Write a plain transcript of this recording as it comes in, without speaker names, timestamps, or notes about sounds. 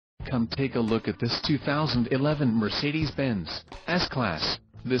Come take a look at this 2011 Mercedes-Benz S-Class.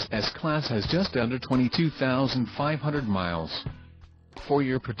 This S-Class has just under 22,500 miles. For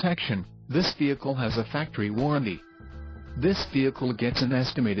your protection, this vehicle has a factory warranty. This vehicle gets an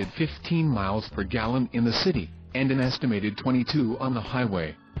estimated 15 miles per gallon in the city, and an estimated 22 on the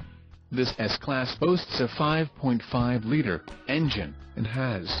highway. This S-Class boasts a 5.5-liter engine, and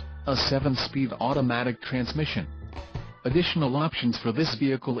has a 7-speed automatic transmission. Additional options for this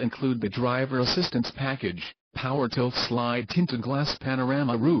vehicle include the driver assistance package, power tilt slide tinted glass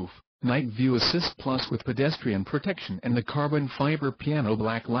panorama roof, night view assist plus with pedestrian protection and the carbon fiber piano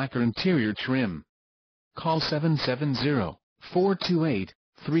black lacquer interior trim. Call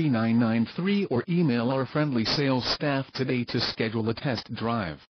 770-428-3993 or email our friendly sales staff today to schedule a test drive.